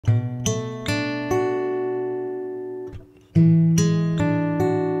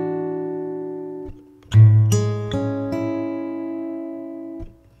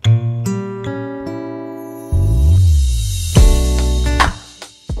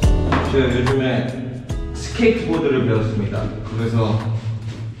제가 요즘에 스케이트보드를 배웠습니다. 그래서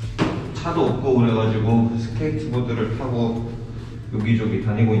차도 없고 그래가지고 스케이트보드를 타고 여기저기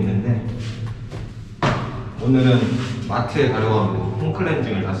다니고 있는데, 오늘은 마트에 가려고 합니다.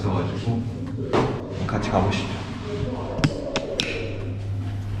 홈클렌징을 다 써가지고 같이 가보시죠.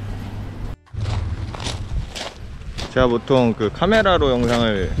 제가 보통 그 카메라로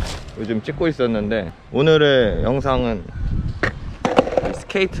영상을 요즘 찍고 있었는데, 오늘의 영상은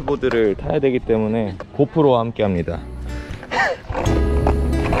스케이트보드를 타야 되기 때문에 고프로와 함께 합니다.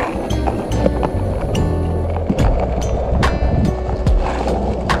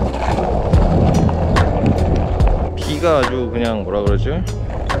 비가 아주 그냥 뭐라 그러지?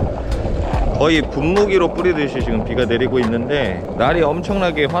 거의 분무기로 뿌리듯이 지금 비가 내리고 있는데, 날이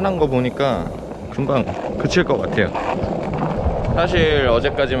엄청나게 환한 거 보니까 금방 그칠 것 같아요. 사실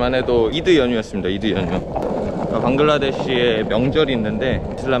어제까지만 해도 이드 연휴였습니다. 이드 연휴. 방글라데시에 명절이 있는데,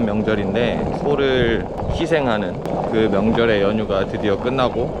 이슬람 명절인데 소를 희생하는 그 명절의 연휴가 드디어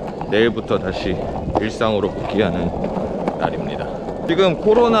끝나고 내일부터 다시 일상으로 복귀하는 날입니다. 지금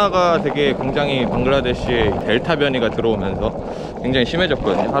코로나가 되게 굉장히 방글라데시에 델타 변이가 들어오면서 굉장히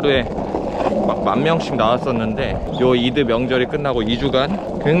심해졌거든요. 하루에 막 10,000명씩 나왔었는데, 요 이드 명절이 끝나고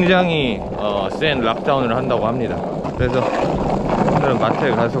 2주간 굉장히 센 락다운을 한다고 합니다. 그래서 오늘은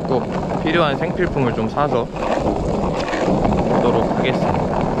마트에 가서 꼭 필요한 생필품을 좀 사서 보도록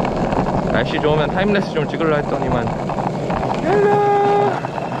하겠습니다. 날씨 좋으면 타임랩스 좀 찍으려 했더니만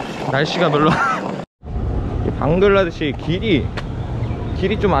날씨가 별로 방글라데시 길이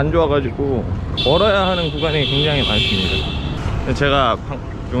좀 안 좋아가지고 걸어야 하는 구간이 굉장히 많습니다. 제가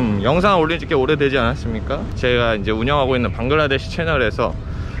좀 영상을 올린 지 꽤 오래되지 않았습니까? 제가 이제 운영하고 있는 방글라데시 채널에서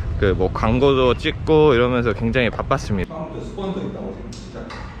그 뭐 광고도 찍고 이러면서 굉장히 바빴습니다.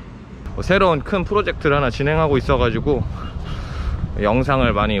 새로운 큰 프로젝트를 하나 진행하고 있어가지고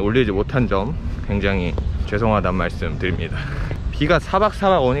영상을 많이 올리지 못한 점 굉장히 죄송하다는 말씀 드립니다. 비가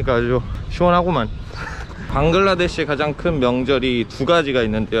사박사박 오니까 아주 시원하구만. 방글라데시의 가장 큰 명절이 두 가지가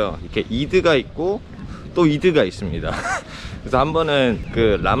있는데요, 이렇게 이드가 있고 또 이드가 있습니다. 그래서 한 번은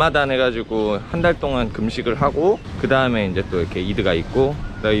그 라마단 해가지고 한 달 동안 금식을 하고, 그 다음에 이제 또 이렇게 이드가 있고,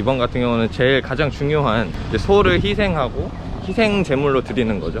 이번 같은 경우는 제일 가장 중요한 이제 소를 희생하고 희생 제물로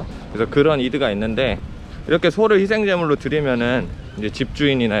드리는 거죠. 그래서 그런 이드가 있는데, 이렇게 소를 희생 제물로 드리면은 이제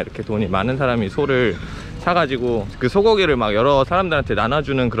집주인이나 이렇게 돈이 많은 사람이 소를 사가지고 그 소고기를 막 여러 사람들한테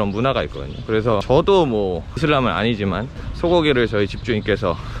나눠주는 그런 문화가 있거든요. 그래서 저도 뭐 이슬람은 아니지만 소고기를 저희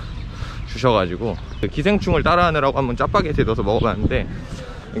집주인께서 주셔가지고 그 기생충을 따라하느라고 한번 짜파게티에 넣어서 먹어봤는데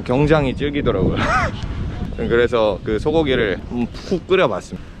굉장히 질기더라고요. 그래서 그 소고기를 푹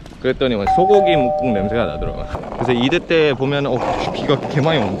끓여봤습니다. 그랬더니 소고기 묵국 냄새가 나더라고요. 그래서 이드 때 보면 비가 개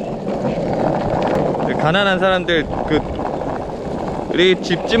많이 오는데, 가난한 사람들 우리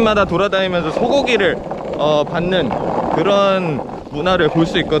집집마다 돌아다니면서 소고기를 받는 그런 문화를 볼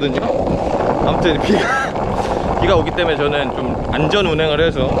수 있거든요. 아무튼 비가 오기 때문에 저는 좀 안전 운행을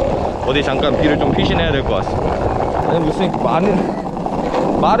해서 어디 잠깐 비를 좀 피신해야 될 것 같습니다. 아니 무슨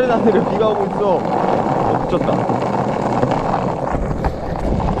마른 하늘에 비가 오고 있어. 그쳤다.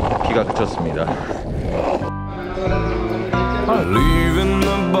 비가 그쳤습니다. Leaving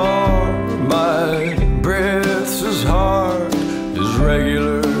the bar, my breath as hard as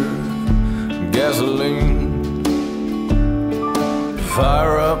regular gasoline.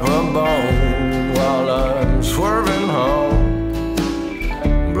 Fire up a bone while I'm swerving home,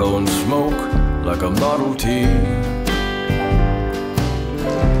 blowing smoke like a Model T.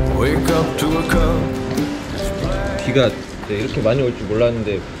 Wake up to a cup. 비가 이렇게 많이 올 줄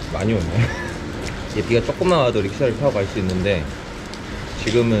몰랐는데 많이 오네. 비가 조금만 와도 릭샤를 타고 갈 수 있는데,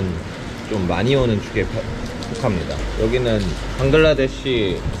 지금은 좀 많이 오는 축에 속합니다. 여기는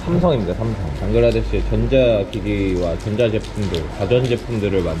방글라데시 삼성입니다. 삼성. 방글라데시의 전자기기와 전자제품들,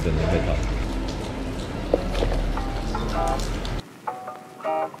 가전제품들을 만드는 회사.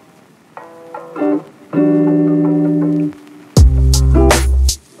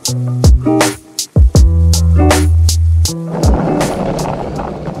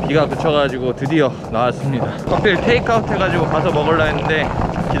 비가 그쳐가지고 드디어 나왔습니다. 커피를 테이크아웃 해가지고 가서 먹으려 했는데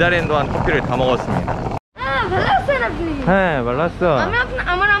기다리는 동안 커피를 다 먹었습니다. ভালো আপনি? হ্যাঁ ভালো আছো?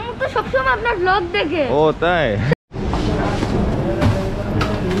 আমার আম্মু তো সবসময় আপনার ব্লগ দেখে। ও তাই?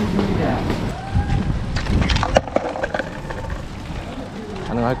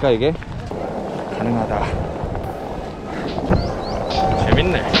 가능할까 이게? 가능하다.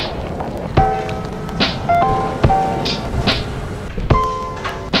 재밌네.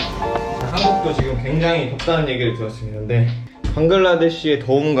 한국도 지금 굉장히 덥다는 얘기를 들었습니다. 근데 방글라데시의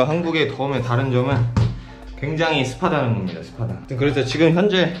더움과 한국의 더움의 다른 점은 굉장히 습하다는 겁니다. 습하다. 그래서 지금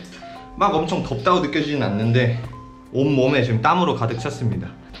현재 막 엄청 덥다고 느껴지진 않는데 온몸에 지금 땀으로 가득 찼습니다.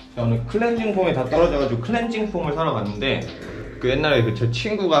 자, 오늘 클렌징 폼이 다 떨어져가지고 클렌징 폼을 사러 갔는데 그 옛날에 그 제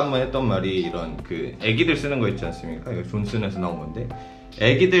친구가 한번 했던 말이 이런 그 애기들 쓰는 거 있지 않습니까? 이거 존슨에서 나온 건데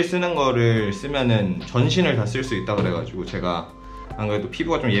애기들 쓰는 거를 쓰면은 전신을 다 쓸 수 있다 그래가지고 제가 안 그래도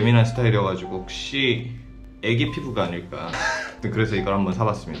피부가 좀 예민한 스타일이어가지고 혹시 애기 피부가 아닐까 그래서 이걸 한번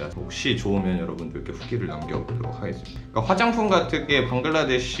사봤습니다. 혹시 좋으면 여러분들께 후기를 남겨보도록 하겠습니다. 그러니까 화장품 같은 게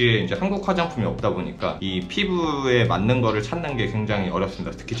방글라데시에 이제 한국 화장품이 없다 보니까 이 피부에 맞는 거를 찾는 게 굉장히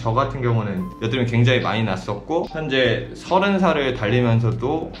어렵습니다. 특히 저 같은 경우는 여드름이 굉장히 많이 났었고 현재 30살을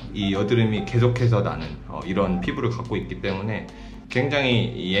달리면서도 이 여드름이 계속해서 나는 이런 피부를 갖고 있기 때문에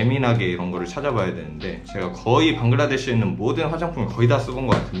굉장히 예민하게 이런 거를 찾아봐야 되는데 제가 거의 방글라데시에 있는 모든 화장품을 거의 다 써본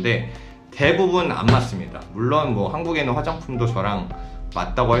것 같은데 대부분 안 맞습니다. 물론 뭐 한국에 있는 화장품도 저랑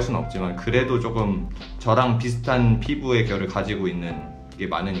맞다고 할 수는 없지만 그래도 조금 저랑 비슷한 피부의 결을 가지고 있는 게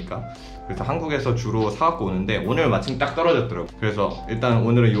많으니까 그래서 한국에서 주로 사갖고 오는데 오늘 마침 딱 떨어졌더라고요. 그래서 일단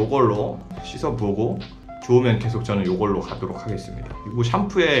오늘은 요걸로 씻어보고 좋으면 계속 저는 요걸로 가도록 하겠습니다. 그리고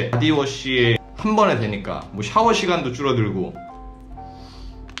샴푸에 바디워시에 한 번에 되니까 뭐 샤워 시간도 줄어들고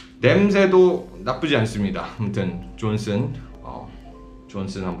냄새도 나쁘지 않습니다. 아무튼 존슨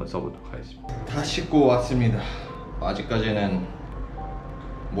한번 써보도록 하겠습니다. 다 씻고 왔습니다. 아직까지는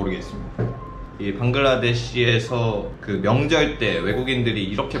모르겠습니다. 이 방글라데시에서 그 명절 때 외국인들이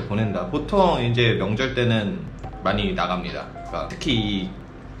이렇게 보낸다. 보통 이제 명절 때는 많이 나갑니다. 그러니까 특히 이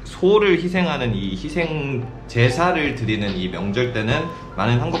소를 희생하는 이 희생 제사를 드리는 이 명절 때는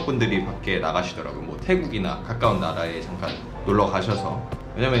많은 한국분들이 밖에 나가시더라고요. 뭐 태국이나 가까운 나라에 잠깐 놀러 가셔서.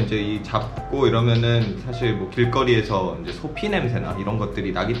 왜냐면 이제 이 잡고 이러면은 사실 뭐 길거리에서 이제 소 피 냄새나 이런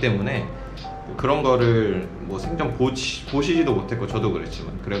것들이 나기 때문에 그런 거를 뭐 생전 보시지도 못했고 저도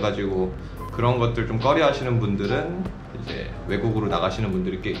그랬지만 그래가지고 그런 것들 좀 꺼려 하시는 분들은 이제 외국으로 나가시는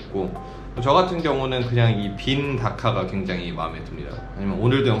분들이 꽤 있고 저 같은 경우는 그냥 이 빈 다카가 굉장히 마음에 듭니다. 아니면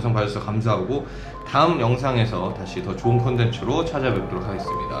오늘도 영상 봐주셔서 감사하고 다음 영상에서 다시 더 좋은 콘텐츠로 찾아뵙도록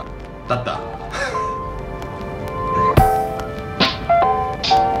하겠습니다. 따따